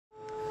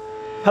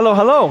Hello,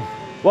 hello.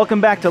 Welcome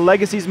back to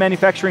Legacy's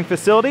manufacturing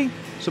facility,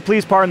 so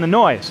please pardon the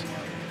noise.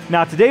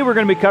 Now today we're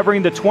going to be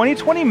covering the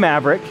 2020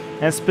 Maverick,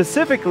 and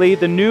specifically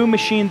the new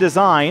machine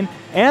design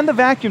and the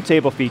vacuum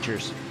table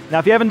features. Now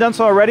if you haven't done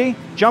so already,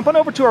 jump on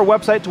over to our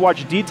website to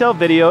watch detailed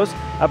videos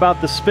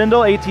about the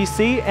spindle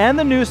ATC and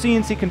the new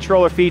CNC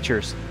controller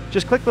features.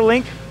 Just click the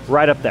link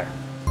right up there.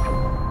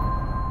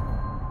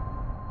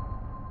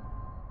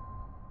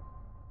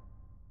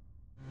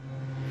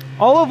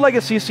 All of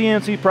Legacy's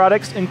CNC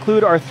products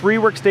include our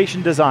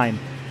 3-workstation design,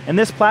 and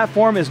this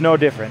platform is no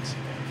different.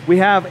 We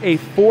have a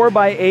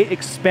 4x8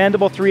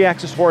 expandable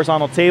 3-axis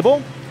horizontal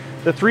table,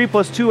 the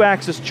 3+2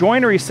 axis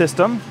joinery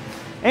system,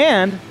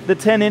 and the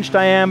 10-inch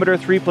diameter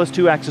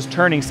 3+2 axis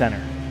turning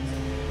center.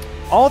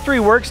 All 3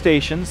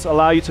 workstations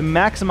allow you to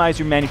maximize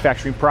your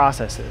manufacturing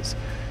processes.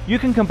 You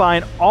can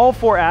combine all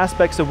 4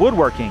 aspects of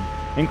woodworking,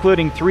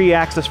 including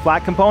 3-axis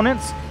flat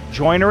components,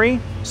 joinery,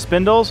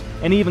 spindles,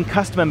 and even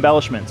custom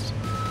embellishments.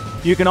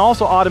 You can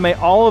also automate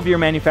all of your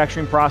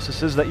manufacturing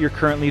processes that you're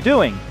currently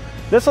doing.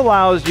 This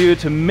allows you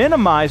to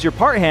minimize your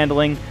part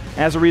handling.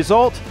 As a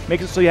result,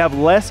 makes it so you have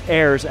less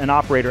errors and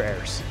operator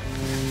errors.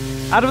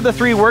 Out of the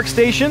 3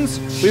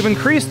 workstations, we've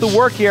increased the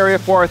work area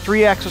for our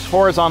 3-axis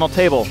horizontal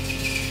table.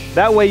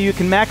 That way you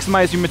can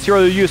maximize your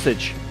material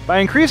usage.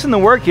 By increasing the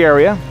work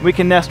area, we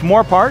can nest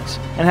more parts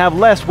and have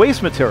less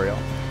waste material.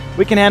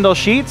 We can handle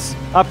sheets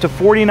up to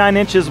 49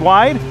 inches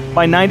wide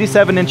by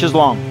 97 inches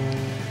long.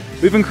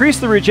 We've increased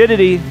the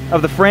rigidity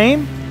of the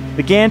frame,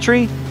 the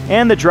gantry,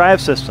 and the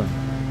drive system.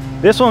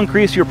 This will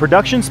increase your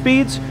production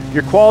speeds,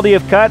 your quality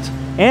of cut,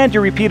 and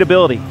your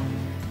repeatability.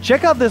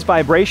 Check out this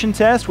vibration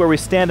test where we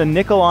stand a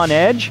nickel on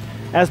edge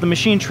as the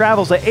machine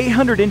travels at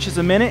 800 inches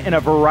a minute in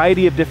a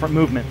variety of different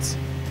movements.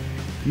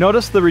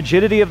 Notice the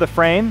rigidity of the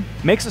frame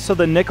makes it so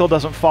the nickel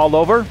doesn't fall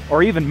over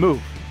or even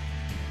move.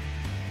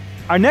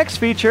 Our next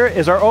feature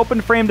is our open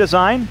frame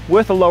design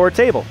with a lower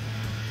table.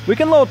 We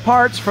can load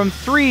parts from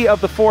 3 of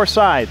the 4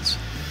 sides.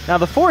 Now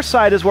the 4th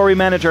side is where we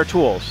manage our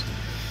tools.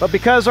 But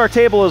because our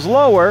table is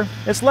lower,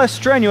 it's less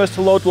strenuous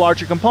to load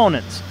larger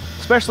components,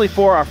 especially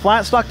for our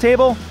flat stock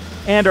table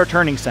and our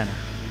turning center.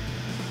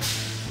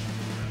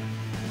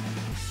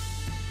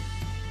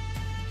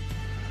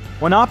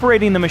 When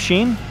operating the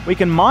machine, we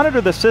can monitor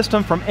the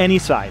system from any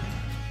side.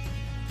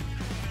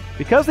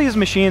 Because these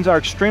machines are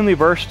extremely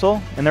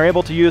versatile and they're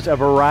able to use a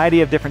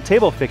variety of different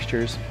table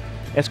fixtures,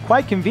 it's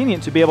quite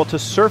convenient to be able to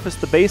surface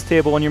the base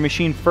table when your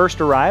machine first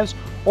arrives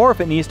or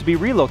if it needs to be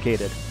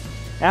relocated.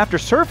 After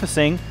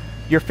surfacing,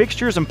 your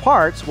fixtures and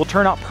parts will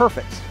turn out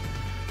perfect.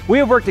 We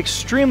have worked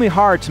extremely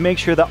hard to make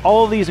sure that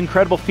all of these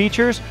incredible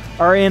features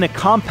are in a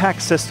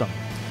compact system.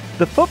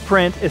 The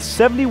footprint is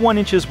 71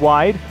 inches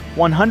wide,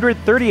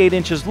 138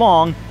 inches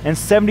long, and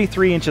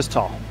 73 inches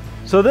tall.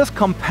 So this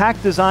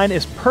compact design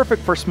is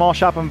perfect for small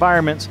shop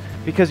environments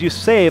because you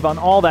save on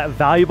all that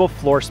valuable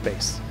floor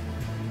space.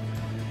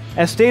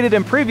 As stated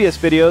in previous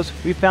videos,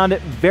 we found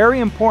it very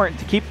important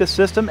to keep this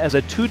system as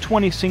a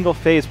 220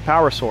 single-phase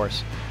power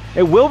source.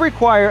 It will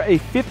require a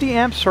 50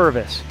 amp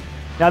service.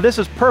 Now this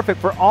is perfect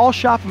for all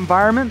shop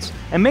environments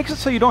and makes it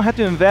so you don't have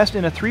to invest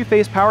in a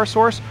 3-phase power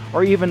source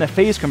or even a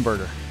phase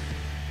converter.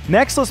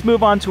 Next, let's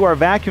move on to our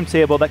vacuum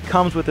table that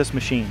comes with this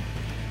machine.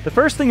 The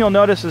first thing you'll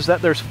notice is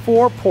that there's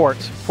 4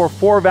 ports for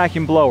 4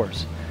 vacuum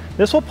blowers.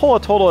 This will pull a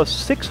total of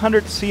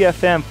 600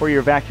 CFM for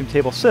your vacuum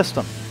table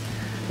system.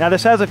 Now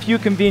this has a few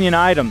convenient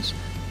items.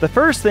 The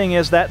first thing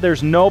is that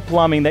there's no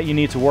plumbing that you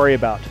need to worry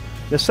about.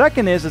 The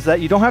second is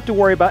that you don't have to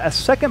worry about a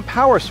second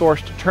power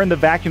source to turn the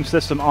vacuum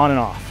system on and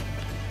off.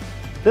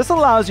 This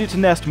allows you to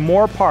nest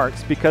more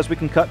parts because we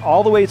can cut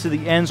all the way to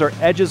the ends or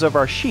edges of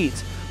our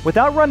sheets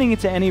without running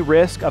into any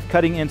risk of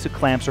cutting into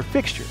clamps or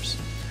fixtures.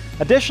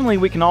 Additionally,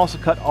 we can also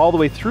cut all the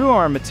way through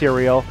our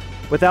material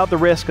without the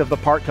risk of the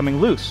part coming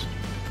loose.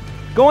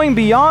 Going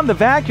beyond the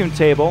vacuum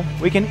table,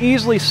 we can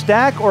easily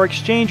stack or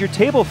exchange your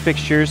table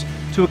fixtures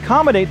to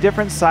accommodate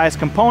different size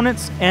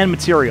components and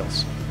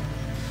materials.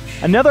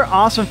 Another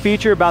awesome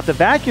feature about the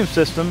vacuum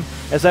system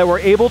is that we're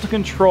able to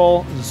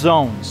control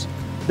zones.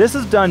 This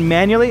is done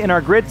manually in our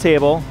grid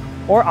table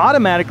or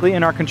automatically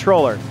in our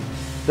controller.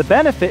 The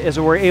benefit is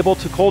that we're able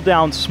to cool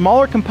down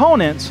smaller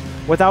components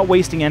without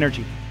wasting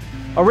energy.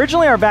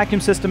 Originally, our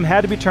vacuum system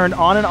had to be turned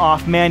on and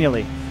off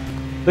manually.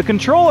 The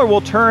controller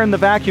will turn the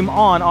vacuum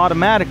on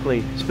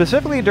automatically,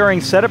 specifically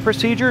during setup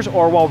procedures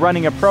or while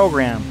running a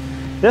program.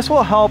 This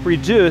will help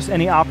reduce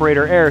any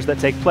operator errors that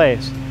take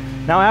place.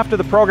 Now after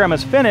the program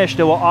is finished,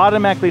 it will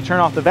automatically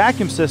turn off the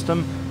vacuum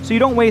system so you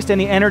don't waste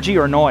any energy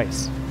or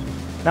noise.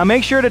 Now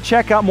make sure to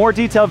check out more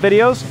detailed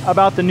videos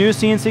about the new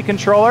CNC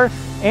controller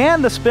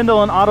and the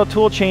spindle and auto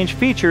tool change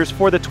features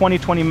for the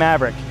 2020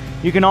 Maverick.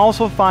 You can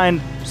also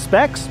find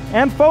specs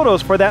and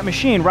photos for that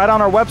machine right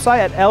on our website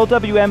at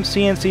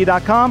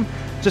lwmcnc.com.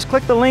 Just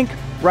click the link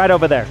right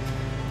over there.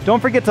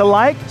 Don't forget to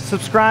like,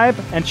 subscribe,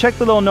 and check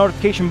the little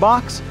notification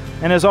box.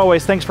 And as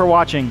always, thanks for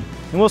watching.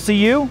 And we'll see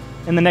you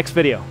in the next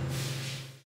video.